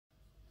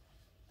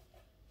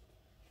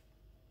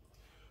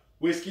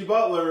Whiskey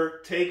Butler,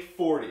 take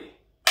 40.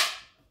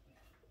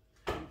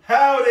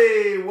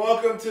 Howdy!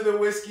 Welcome to the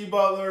Whiskey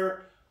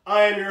Butler.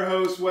 I am your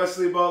host,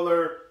 Wesley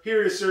Butler,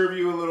 here to serve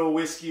you a little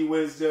whiskey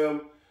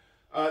wisdom.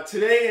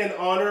 Today, in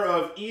honor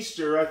of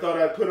Easter, I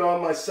thought I'd put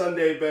on my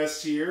Sunday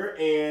best here,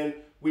 and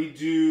we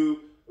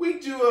do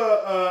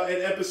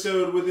an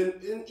episode with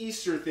an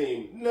Easter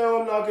theme.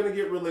 No, I'm not going to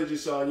get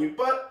religious on you,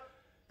 but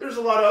there's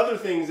a lot of other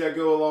things that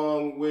go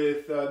along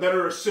with, that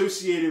are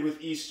associated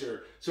with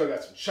Easter. So I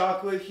got some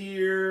chocolate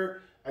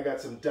here, I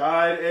got some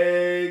dyed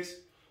eggs,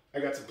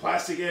 I got some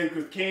plastic eggs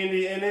with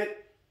candy in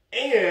it,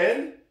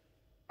 and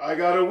I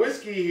got a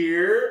whiskey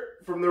here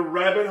from the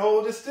Rabbit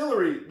Hole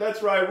Distillery.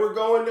 That's right, we're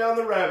going down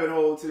the rabbit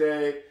hole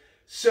today.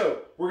 So,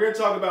 we're going to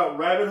talk about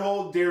Rabbit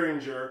Hole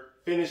Dareringer,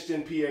 finished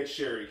in PX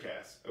Sherry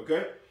Cask,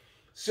 okay?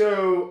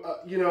 So,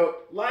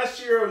 last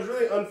year I was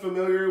really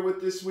unfamiliar with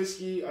this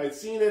whiskey. I'd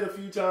seen it a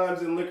few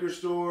times in liquor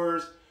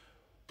stores,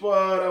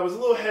 but I was a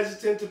little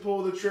hesitant to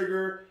pull the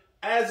trigger.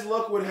 As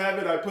luck would have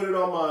it, I put it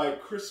on my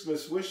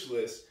Christmas wish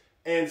list,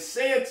 and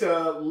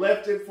Santa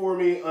left it for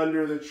me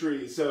under the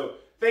tree. So,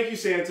 thank you,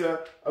 Santa.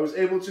 I was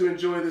able to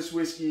enjoy this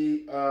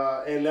whiskey,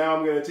 and now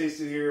I'm going to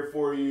taste it here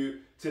for you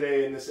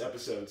today in this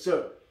episode.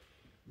 So,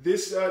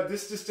 this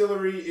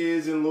distillery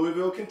is in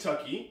Louisville,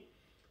 Kentucky.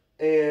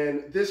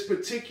 And this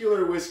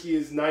particular whiskey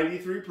is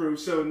 93 proof,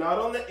 so not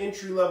on the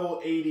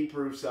entry-level 80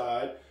 proof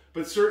side,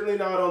 but certainly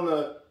not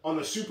on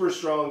the super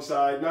strong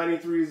side.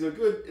 93 is a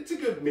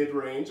good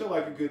mid-range. I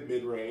like a good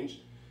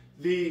mid-range.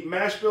 The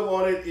mash bill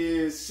on it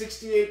is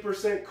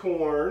 68%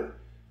 corn,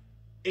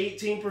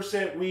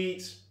 18%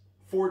 wheat,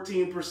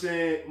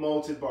 14%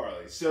 malted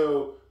barley.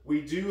 So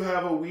we do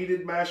have a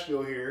wheated mash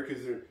bill here,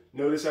 because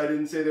notice I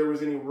didn't say there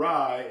was any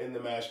rye in the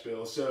mash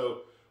bill.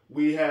 So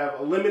we have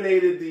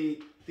eliminated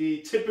the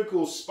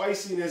typical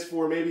spiciness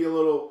for maybe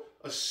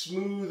a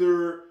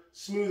smoother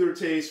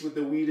taste with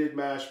the wheated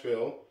mash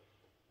bill.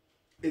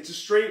 It's a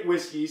straight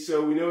whiskey,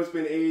 so we know it's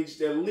been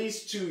aged at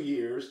least 2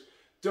 years.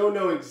 Don't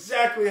know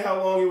exactly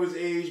how long it was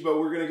aged, but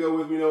we're going to go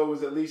with, we know it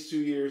was at least 2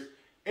 years.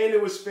 And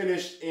it was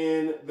finished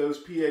in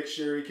those PX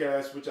Sherry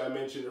casks, which I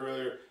mentioned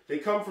earlier. They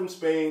come from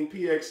Spain.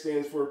 PX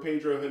stands for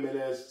Pedro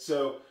Jimenez.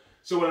 So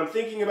when I'm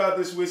thinking about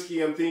this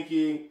whiskey, I'm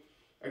thinking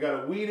I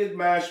got a wheated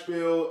mash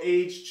bill,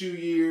 aged 2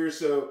 years,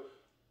 so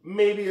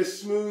maybe a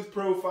smooth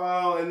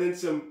profile, and then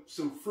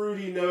some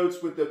fruity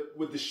notes with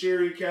the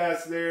sherry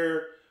cask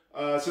there.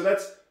 So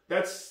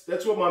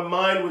that's what my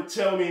mind would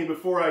tell me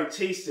before I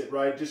taste it,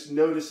 right? Just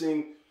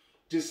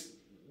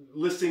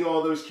listing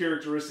all those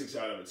characteristics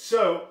out of it.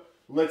 So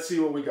let's see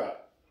what we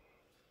got.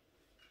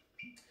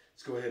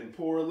 Let's go ahead and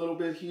pour a little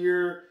bit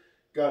here.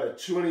 Got a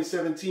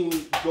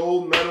 2017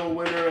 gold medal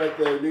winner at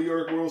the New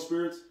York World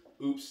Spirits.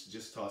 Oops,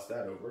 just tossed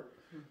that over.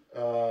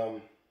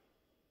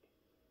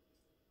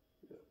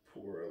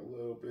 Pour a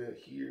little bit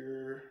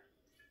here.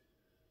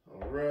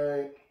 All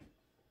right.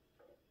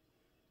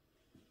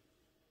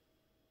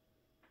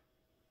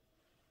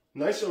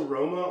 Nice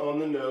aroma on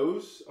the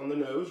nose,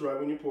 right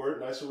when you pour it.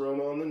 Nice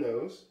aroma on the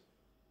nose.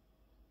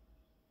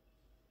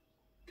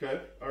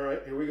 Okay, all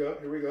right, here we go.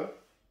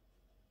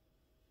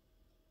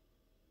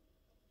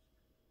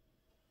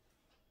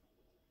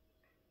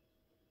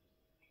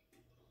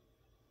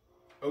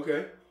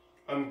 Okay,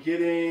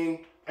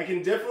 I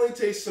can definitely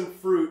taste some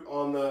fruit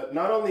on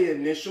not on the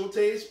initial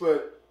taste,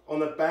 but on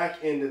the back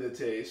end of the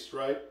taste,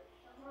 right?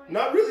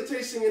 Not really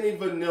tasting any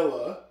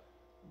vanilla,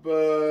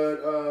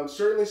 but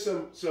certainly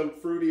some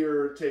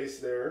fruitier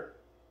taste there.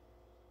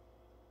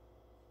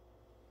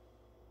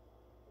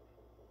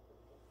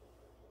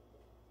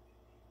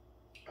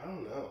 I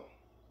don't know.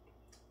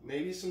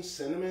 Maybe some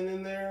cinnamon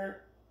in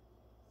there.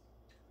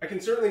 I can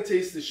certainly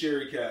taste the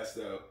sherry cask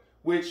though,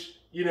 which,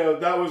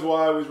 that was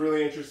why I was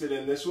really interested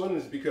in this one,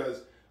 is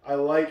because I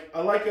like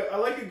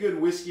a good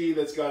whiskey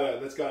that's got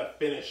a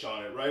finish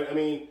on it, right? I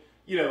mean,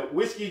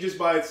 whiskey just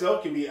by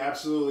itself can be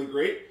absolutely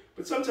great,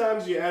 but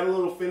sometimes you add a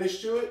little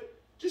finish to it,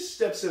 just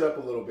steps it up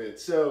a little bit.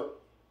 So,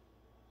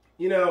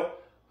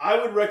 I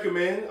would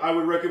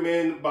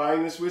recommend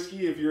buying this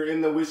whiskey if you're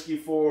in the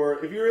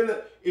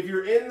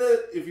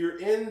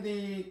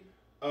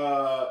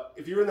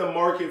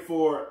market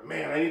for,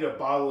 man, I need a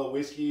bottle of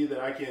whiskey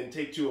that I can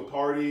take to a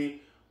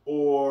party,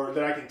 or I'm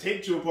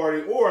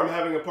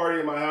having a party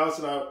at my house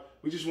and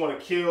we just want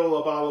to kill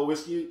a bottle of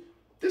whiskey.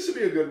 This would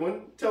be a good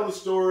one. Tell the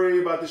story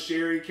about the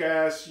sherry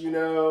cask,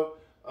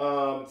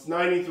 it's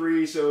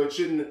 93, so it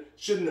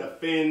shouldn't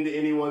offend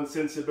anyone's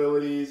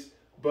sensibilities.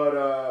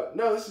 But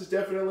no, this is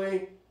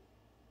definitely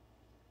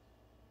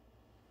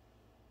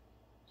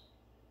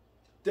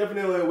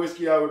a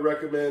whiskey I would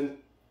recommend.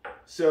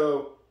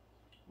 So,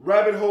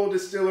 Rabbit Hole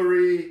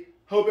Distillery.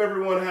 Hope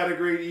everyone had a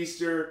great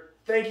Easter.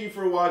 Thank you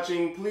for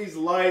watching. Please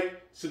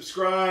like,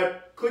 subscribe,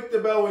 click the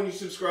bell when you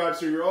subscribe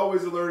so you're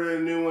always alerted to a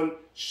new one.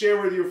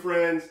 Share with your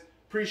friends.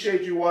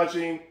 Appreciate you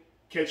watching.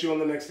 Catch you on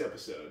the next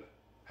episode.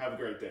 Have a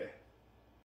great day.